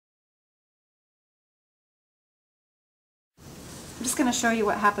I'm just going to show you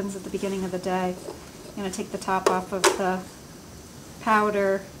what happens at the beginning of the day. I'm going to take the top off of the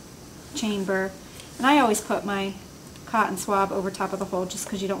powder chamber, and I always put my cotton swab over top of the hole just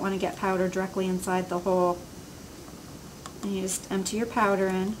because you don't want to get powder directly inside the hole. And you just empty your powder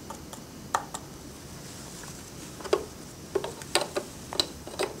in.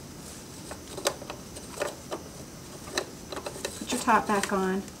 Put your top back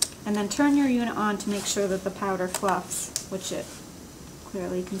on, and then turn your unit on to make sure that the powder fluffs, which it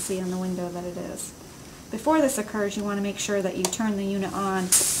clearly you can see on the window that it is. Before this occurs, you want to make sure that you turn the unit on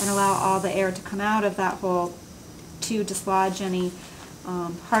and allow all the air to come out of that hole to dislodge any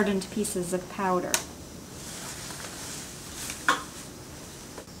hardened pieces of powder.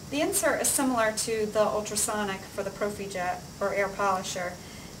 The insert is similar to the ultrasonic for the ProfiJet or air polisher,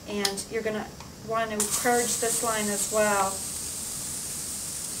 and you're going to want to purge this line as well.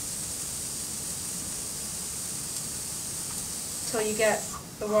 Until you get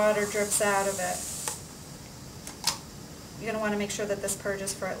the water drips out of it. You're going to want to make sure that this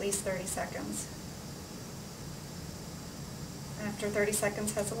purges for at least 30 seconds. After 30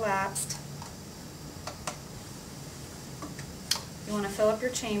 seconds has elapsed, you want to fill up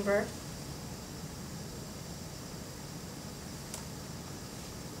your chamber.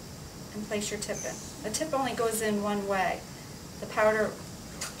 And place your tip in. The tip only goes in one way. The powder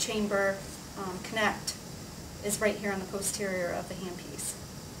chamber connect is right here on the posterior of the handpiece.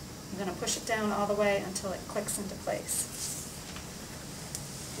 I'm going to push it down all the way until it clicks into place.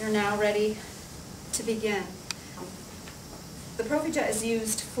 You're now ready to begin. The ProfiJet is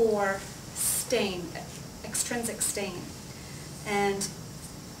used for stain, extrinsic stain, and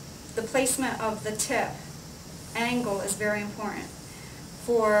the placement of the tip angle is very important.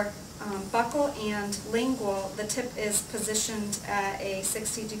 For buccal and lingual, the tip is positioned at a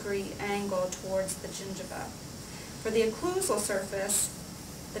 60-degree angle towards the gingiva. For the occlusal surface,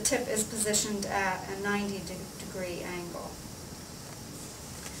 the tip is positioned at a 90-degree angle.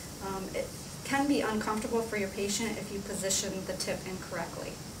 It can be uncomfortable for your patient if you position the tip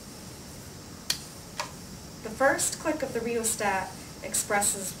incorrectly. The first click of the rheostat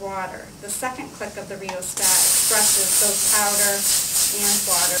expresses water. The second click of the rheostat expresses both powder and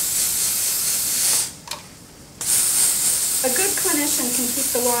water. A good clinician can keep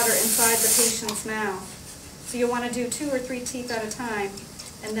the water inside the patient's mouth. So you'll want to do 2 or 3 teeth at a time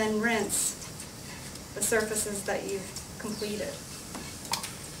and then rinse the surfaces that you've completed.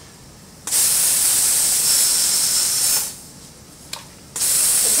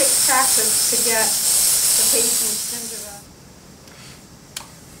 It takes practice to get the patient's gingiva.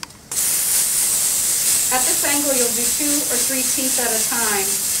 At this angle you'll do 2 or 3 teeth at a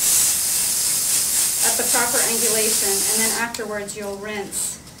time at the proper angulation, and then afterwards you'll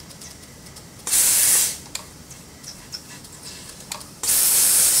rinse.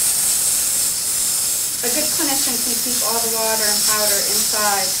 A good clinician can keep all the water and powder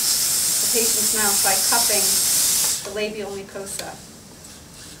inside the patient's mouth by cupping the labial mucosa.